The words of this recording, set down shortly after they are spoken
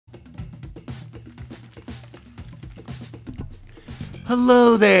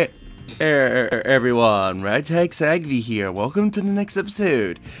Hello there, everyone. Ragtag Sagvi here. Welcome to the next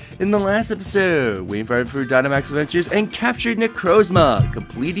episode. In the last episode, we invited through Dynamax Adventures and captured Necrozma,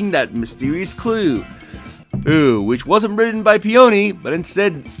 completing that mysterious clue. Ooh, which wasn't written by Peony, but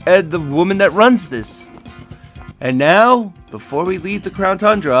instead the woman that runs this. And now, before we leave the Crown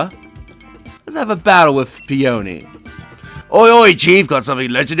Tundra, let's have a battle with Peony. Oi, oi, Chief, got something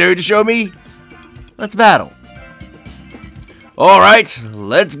legendary to show me? Let's battle. Alright,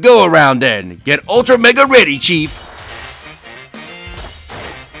 let's go around then. Get Ultra Mega ready, Chief.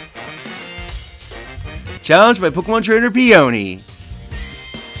 Challenged by Pokemon Trainer Peony.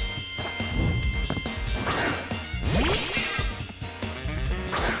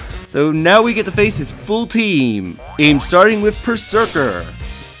 So now we get to face his full team. Starting with Berserker.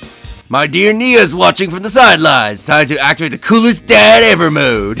 My dear Nia's watching from the sidelines. Time to activate the coolest dad ever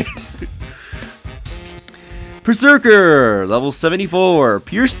mode. Berserker, level 74,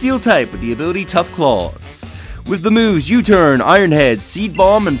 pure steel type with the ability Tough Claws. With the moves U-Turn, Iron Head, Seed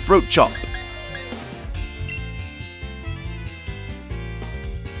Bomb, and Throat Chop.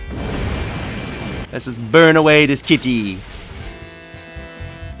 Let's just burn away this kitty.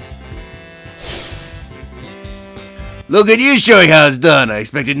 Look at you showing how it's done. I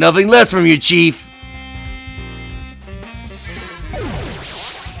expected nothing less from you, Chief.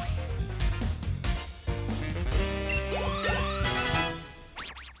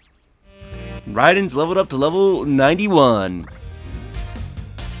 Raiden's leveled up to level 91.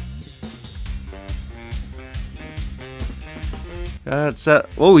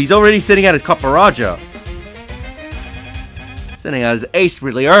 Oh, he's already sending out his Copperajah. Sending out his ace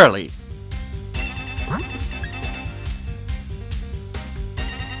really early.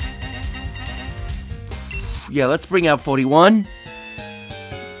 Yeah, let's bring out 41.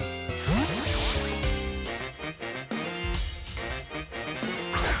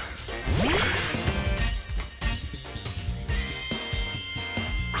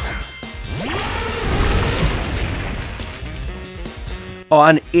 Oh,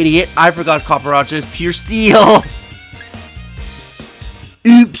 an idiot. I forgot Copperajah is pure steel.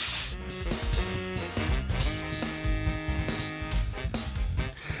 Oops.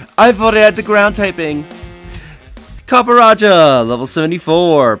 I thought I had the ground typing. Copperajah, level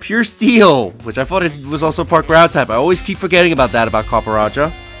 74, pure steel, which I thought it was also part ground type. I always keep forgetting about that about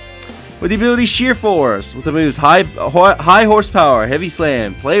Copperajah. With the ability Sheer Force, with the moves high horsepower, heavy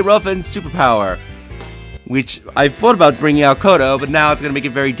slam, play rough, and superpower. Which I thought about bringing out Kodo, but now it's going to make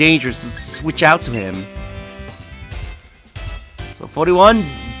it very dangerous to switch out to him. So 41,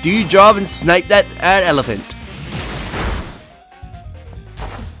 do your job and snipe that elephant.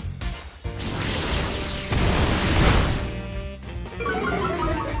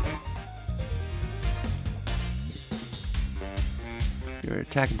 Your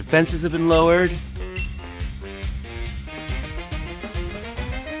attack and defenses have been lowered.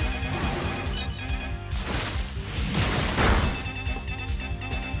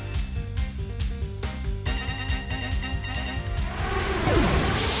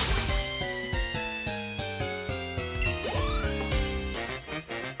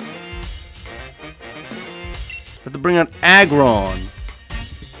 Let's bring out Aggron.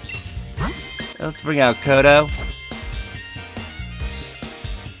 Let's bring out Kodo.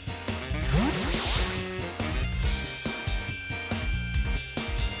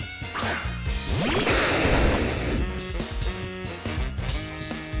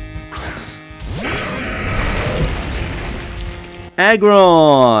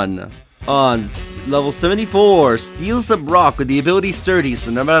 Aggron on level 74 steals some rock with the ability Sturdy,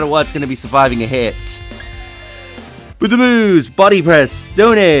 so no matter what, it's going to be surviving a hit. With the moves Body Press,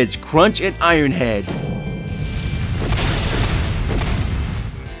 Stone Edge, Crunch, and Iron Head.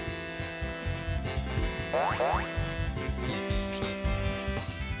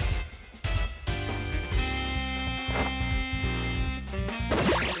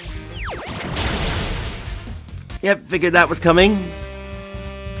 Yep, figured that was coming.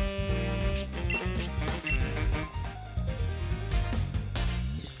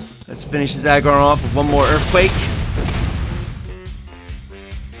 Let's finish this Aggron off with one more Earthquake.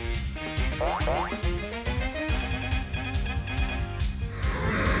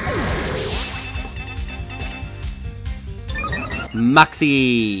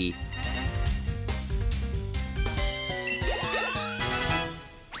 Moxie.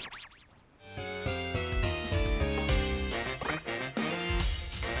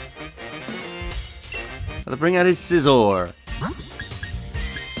 Let's bring out his Scizor.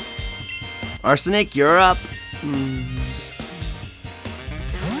 Arsenic, you're up.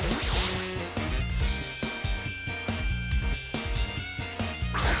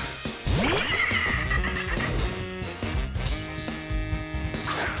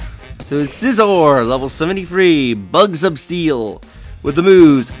 So Scizor, level 73, Bug Substeel. With the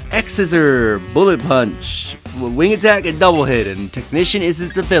moves X-Scissor, Bullet Punch, Wing Attack, and Double Hit, and Technician is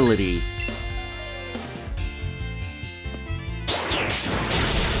its ability.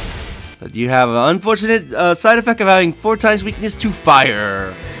 But you have an unfortunate side effect of having 4 times weakness to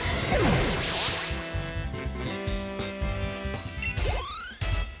fire.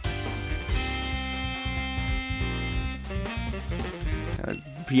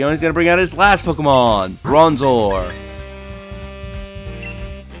 Peony's gonna bring out his last Pokemon, Bronzor.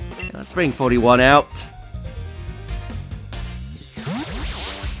 Let's bring 41 out.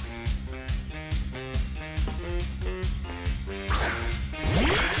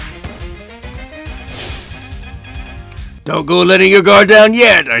 Don't go letting your guard down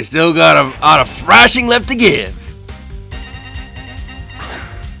yet. I still got a thrashing left to give.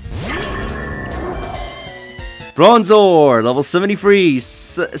 Bronzor, level 73,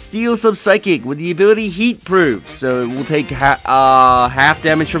 Steel Sub-Psychic with the ability Heat Proof, so it will take half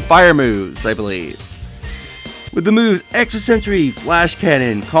damage from fire moves, I believe. With the moves Extra Sentry, Flash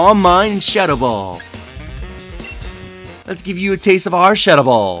Cannon, Calm Mind, and Shadow Ball. Let's give you a taste of our Shadow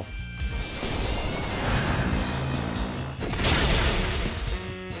Ball.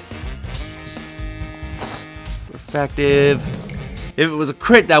 Effective. If it was a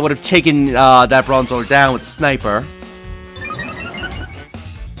crit, that would have taken that Bronzor down with Sniper.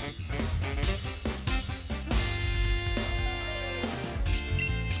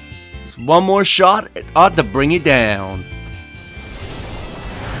 Just one more shot, it ought to bring it down.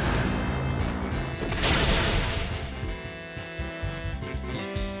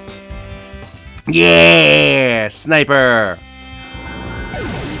 Yeah! Sniper!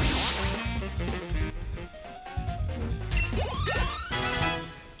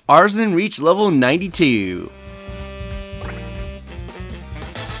 Arsen reached level 92.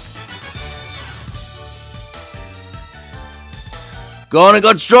 Gonna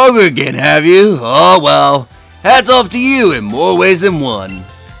got stronger again, have you? Oh well. Hats off to you in more ways than one.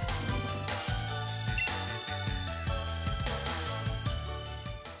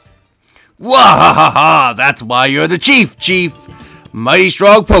 Wahahaha! That's why you're the chief! Mighty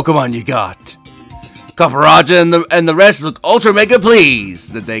strong Pokemon you got. Kaparaja and the rest look ultra mega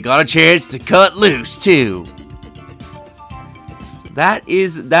pleased that they got a chance to cut loose too. That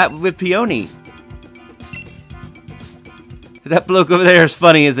is that with Peony. That bloke over there is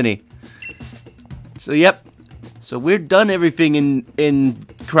funny, isn't he? So yep. So we're done everything in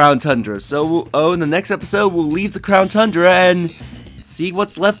Crown Tundra. So in the next episode we'll leave the Crown Tundra and see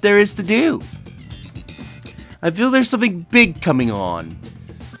what's left there is to do. I feel there's something big coming on,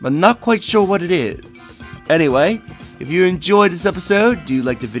 but not quite sure what it is. Anyway, if you enjoyed this episode, do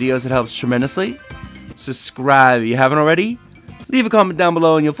like the videos, it helps tremendously. Subscribe if you haven't already. Leave a comment down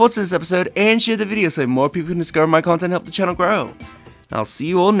below on your thoughts on this episode, and share the video so more people can discover my content and help the channel grow. I'll see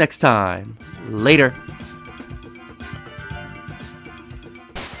you all next time. Later.